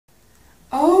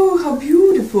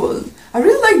beautiful. I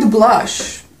really like the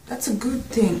blush. That's a good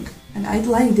thing. And I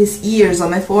like these ears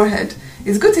on my forehead.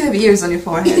 It's good to have ears on your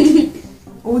forehead.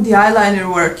 Oh, the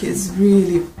eyeliner work is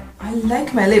really... I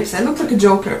like my lips. I look like a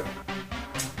joker.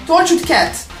 Tortured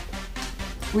cat.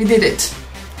 We did it.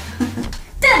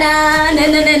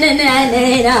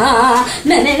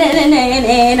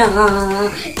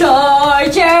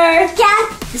 Torture cat.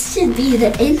 This should be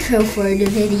the intro for the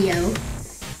video.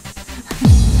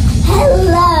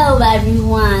 Hello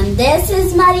everyone, this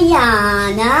is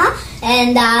Mariana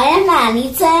and I am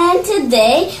Anita, and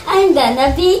today I'm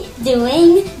gonna be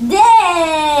doing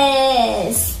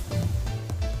this.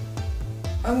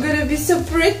 I'm gonna be so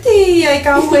pretty. I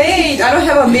can't wait. I don't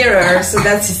have a mirror, so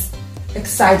that's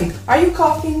exciting. Are you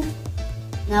coughing?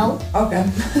 No. Okay.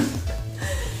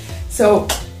 So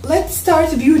let's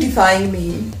start beautifying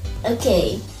me.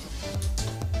 Okay.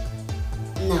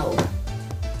 No.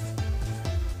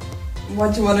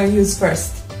 What do you want to use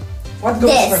first? What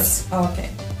goes This. first? Oh, okay.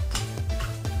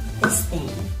 This thing.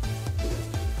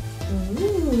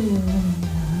 Ooh,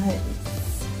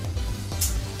 nice.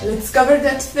 Let's cover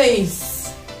that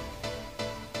face.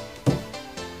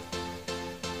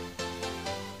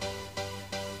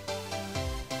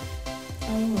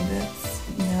 Oh, that's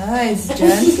nice,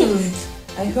 gentle.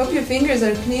 I hope your fingers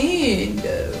are clean,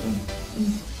 though.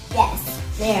 Yes,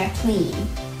 they are clean.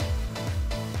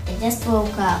 I just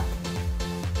woke up.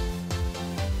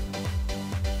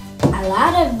 A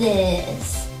lot of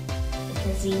this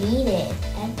because we need it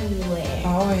everywhere.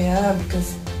 Oh yeah,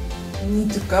 because we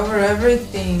need to cover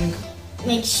everything.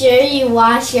 Make sure you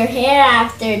wash your hair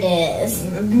after this.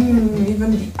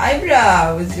 Even the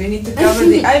eyebrows. We need to cover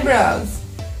the eyebrows.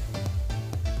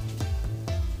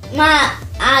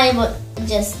 I would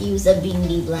just use a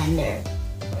beauty blender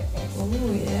for this. Oh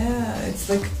yeah, it's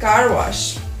like a car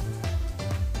wash.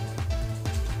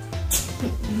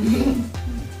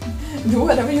 Do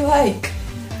whatever you like.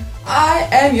 I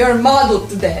am your model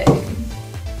today.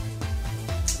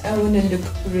 I wanna look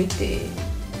pretty.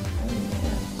 Oh,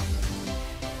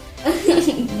 yeah.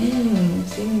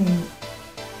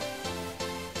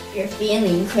 You're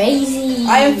feeling crazy.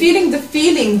 I am feeling the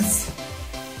feelings.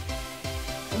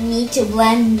 You need to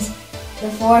blend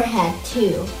the forehead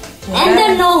too. Yeah. And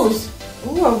the nose.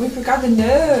 Oh, we forgot the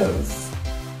nose.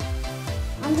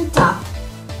 On the top.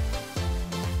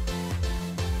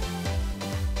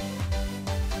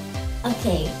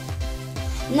 Okay.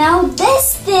 Now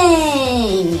this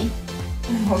thing.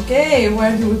 Okay,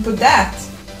 where do we put that?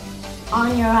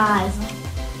 On your eyes.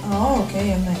 Oh,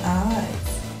 okay, on my eyes.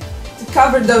 To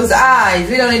cover those eyes.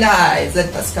 We don't need eyes.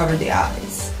 Let us cover the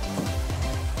eyes.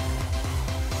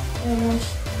 Are you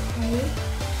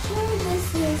sure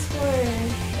this is for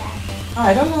that?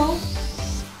 I don't know.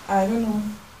 I don't know.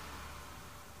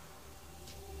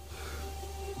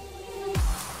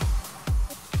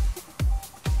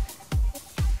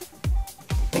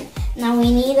 Now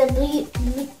we need a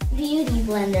beauty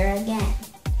blender again.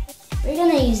 We're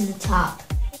gonna use the top.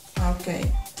 Okay.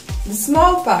 The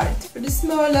small part for the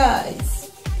small eyes.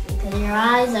 Because your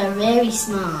eyes are very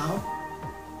small.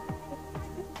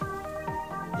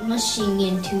 Mushing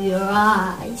into your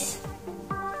eyes.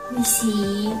 Let me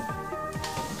see.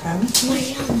 Okay.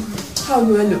 Mariana. How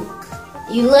do I look?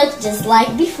 You look just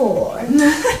like before.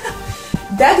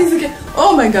 That is a cat.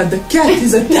 Oh my god, the cat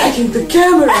is attacking the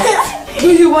camera.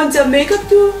 Do you want some makeup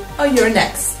too? Oh, you're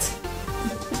next.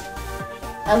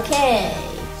 Okay.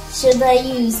 Should I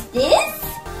use this?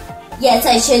 Yes,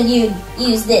 I should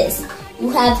use this.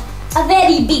 You have a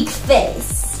very big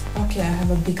face. Okay, I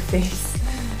have a big face.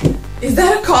 Is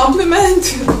that a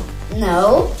compliment?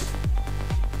 No.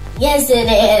 Yes, it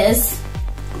is.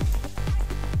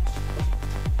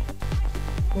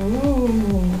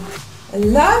 Ooh.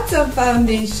 Lots of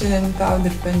foundation,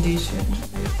 powder foundation.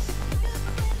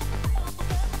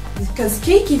 Because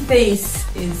cakey face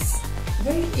is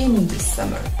very in this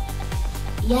summer.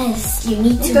 Yes, you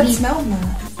need to that be... smells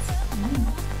nice.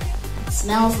 It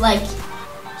smells like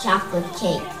chocolate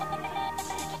cake.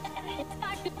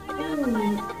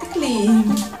 Ooh,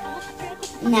 clean.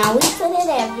 Now we put it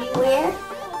everywhere.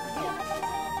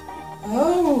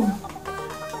 Oh,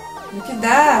 look at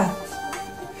that.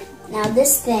 Now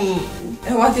this thing.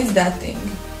 And what is that thing?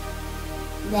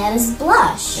 That is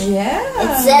blush. Yeah.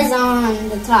 It says on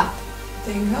the top.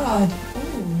 Thank God.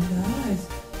 Oh, nice.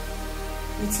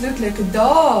 It looks like a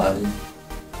doll.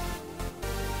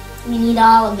 We need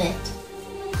all of it.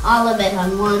 All of it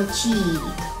on one cheek.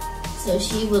 So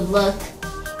she would look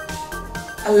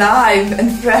Alive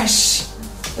and fresh.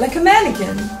 Like a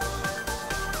mannequin.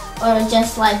 or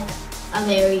just like a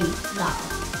very doll.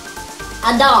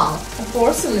 A doll. A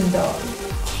porcelain doll.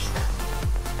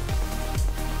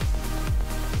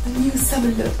 A new summer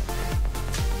look.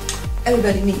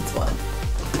 Everybody needs one.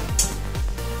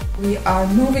 We are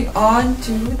moving on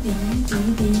to the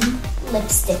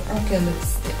lipstick. Okay,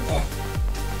 lipstick. Yeah.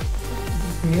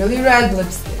 Really red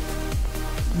lipstick.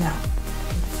 Now,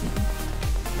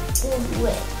 let's see. Ooh,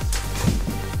 wait.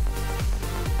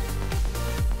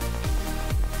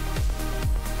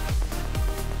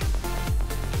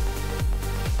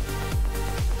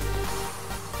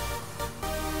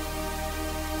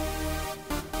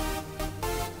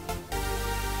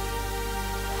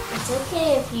 It's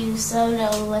okay if you sort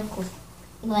of look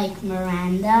like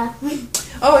Miranda.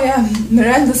 Oh yeah,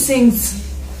 Miranda sings.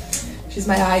 She's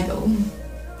my idol.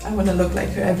 I want to look like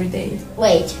her every day.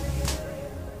 Wait.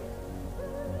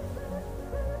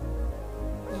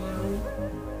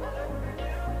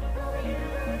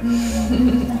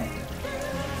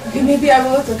 Okay, maybe I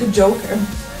will look like a joker.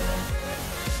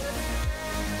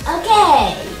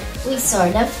 Okay, we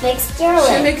sort of fixed your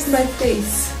She lips. licks my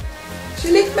face.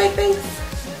 She licked my face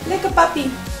like a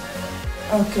puppy.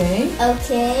 Okay.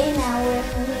 Okay, now we're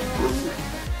moving on.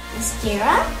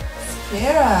 Mascara.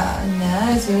 Mascara.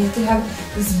 Nice. We need to have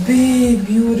these big,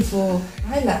 beautiful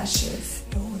eyelashes.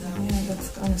 Oh yeah, that's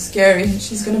kind of scary.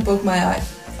 She's gonna poke my eye.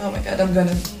 Oh my god, I'm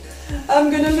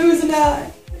gonna lose an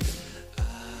eye.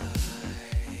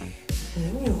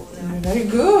 Oh, very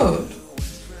good.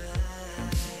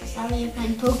 Sorry if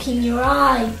I'm poking your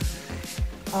eye.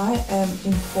 I am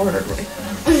in horror right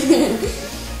now.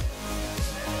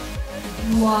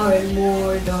 You are in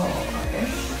Mordor.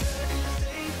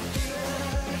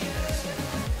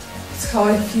 That's how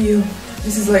I feel.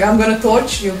 This is like I'm gonna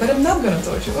torture you, but I'm not gonna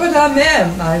torture you. But I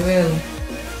am. I will.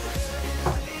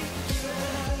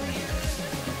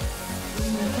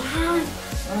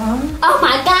 Oh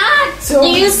my god! So- Do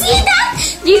you see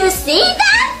that? Do you see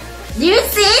that? Do you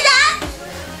see that?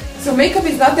 So makeup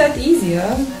is not that easy,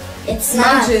 huh? It's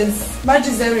not.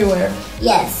 Smudges everywhere.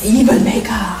 Yes. Evil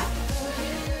makeup.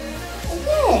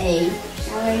 Okay.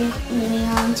 Now we're moving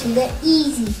on to the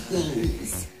easy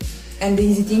things. And the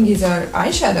easy thing is our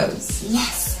eyeshadows.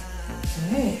 Yes.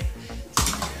 Okay.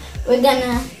 We're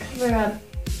gonna cover up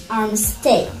our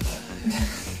mistake.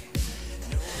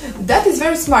 That is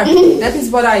very smart. That is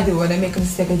what I do when I make a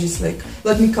mistake. I just like,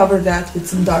 let me cover that with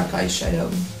some dark eyeshadow.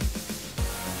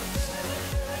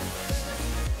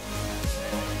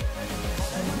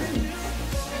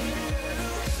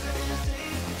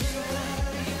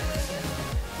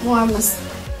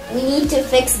 We need to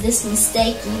fix this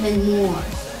mistake even more.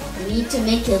 We need to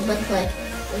make it look like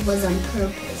it was on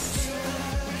purpose.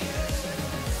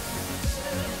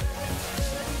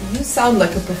 You sound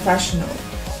like a professional.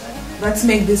 Let's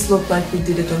make this look like we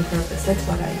did it on purpose. That's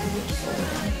what I do all the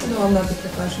time. No, I'm not a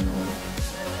professional.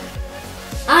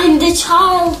 I'm the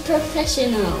child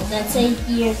professional that's 8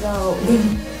 years old.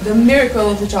 The miracle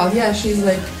of the child. Yeah, she's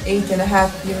like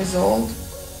 8.5 years old.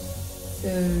 So...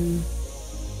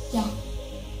 Yeah.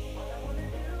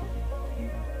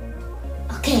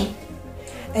 Okay.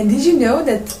 And did you know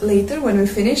that later when we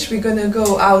finish, we're gonna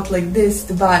go out like this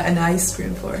to buy an ice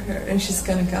cream for her, and she's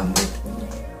gonna come with me.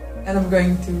 And I'm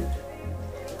going to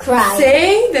Cry.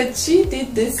 say that she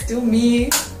did this to me.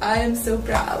 I am so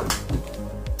proud.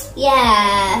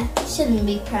 Yeah, shouldn't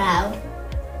be proud.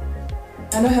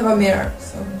 I don't have a mirror,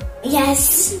 so...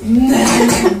 Yes.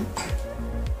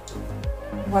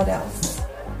 What else?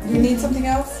 Do you need something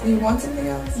else? Do you want something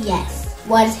else? Yes.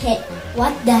 What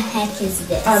the heck is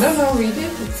this? I don't know, read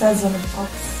it. It says on the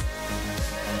box.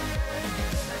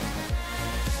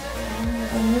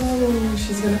 Oh,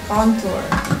 she's gonna contour.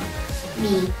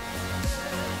 Me.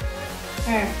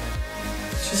 Her.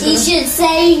 She's She gonna, should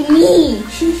say me.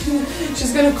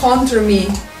 she's gonna contour me.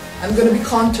 I'm gonna be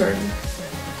contoured.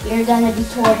 You're gonna be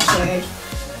tortured.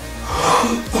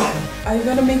 Are you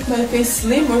gonna make my face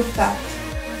slim or fat?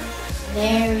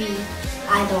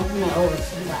 I don't know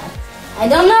what. I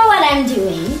don't know what I'm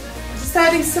doing. Just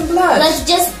adding some blush. Let's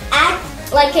just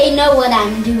act like I know what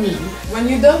I'm doing. When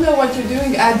you don't know what you're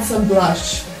doing, add some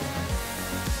blush.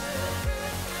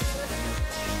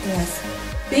 Yes.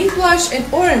 Pink blush and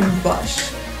orange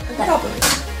blush. At the top of it.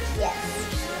 Yes.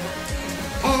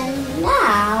 And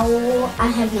now, I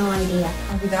have no idea.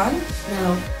 Are we done?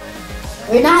 No.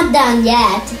 We're not done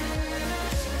yet. Do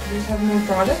you have more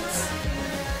products?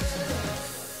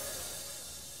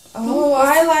 Oh,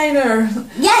 eyeliner!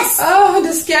 Yes! Oh,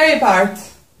 the scary part.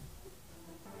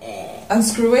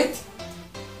 Unscrew it.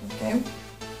 Okay.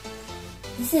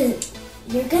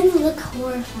 You're gonna look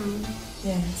horrifying.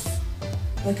 Yes.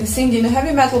 Like a sing in a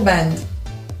heavy metal band.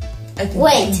 I think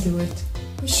Wait. we can do it.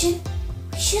 We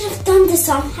should have done this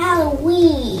on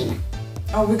Halloween.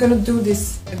 Oh, we're gonna do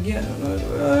this again.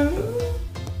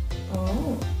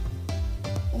 Oh.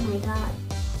 god.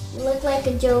 You look like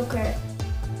a joker.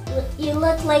 You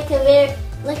look like a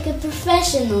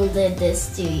professional did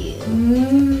this to you.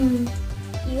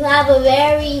 You have a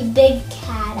very big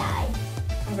cat eye.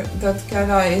 That cat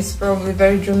eye is probably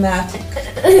very dramatic.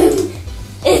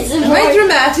 Am I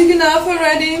dramatic enough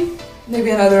already? Maybe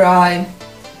another eye.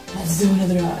 Let's do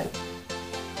another eye.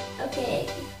 Okay.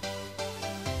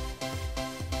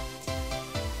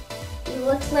 You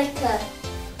look like a cat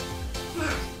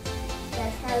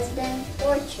that has been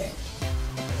tortured.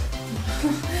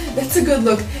 That's a good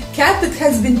look. Cat that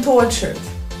has been tortured.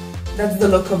 That's the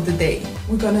look of the day.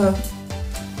 We're gonna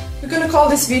call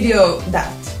this video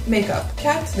that. Makeup.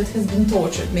 Cat that has been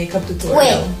tortured. Makeup tutorial.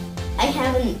 Wait, I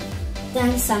haven't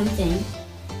done something.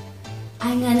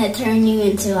 I'm gonna turn you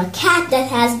into a cat that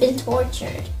has been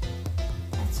tortured.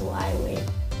 That's why we're...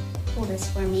 Hold this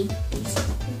for me, please.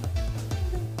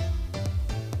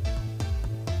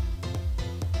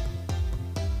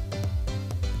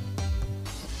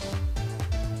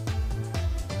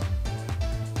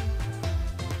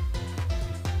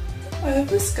 Oh,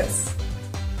 whiskers.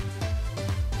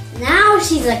 Now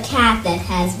she's a cat that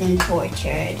has been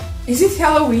tortured. Is it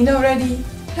Halloween already?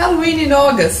 Halloween in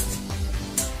August.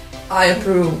 I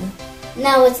approve.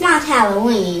 No, it's not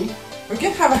Halloween. We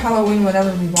can have a Halloween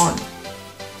whenever we want.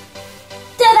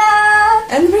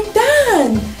 Ta-da! And we're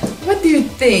done! What do you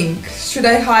think? Should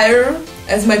I hire her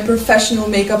as my professional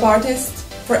makeup artist?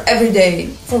 For every day,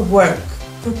 for work,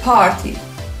 for party.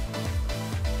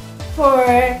 For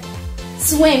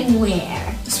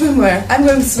swimwear. Swimwear. I'm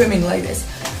going swimming like this.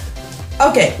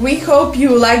 Okay, we hope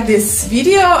you liked this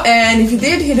video, and if you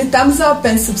did, hit a thumbs up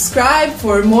and subscribe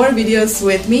for more videos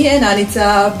with me and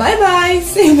Anita. Bye bye!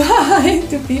 Say bye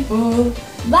to people!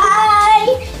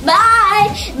 Bye! Bye!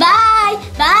 Bye!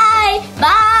 Bye!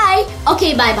 Bye!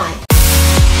 Okay, bye bye.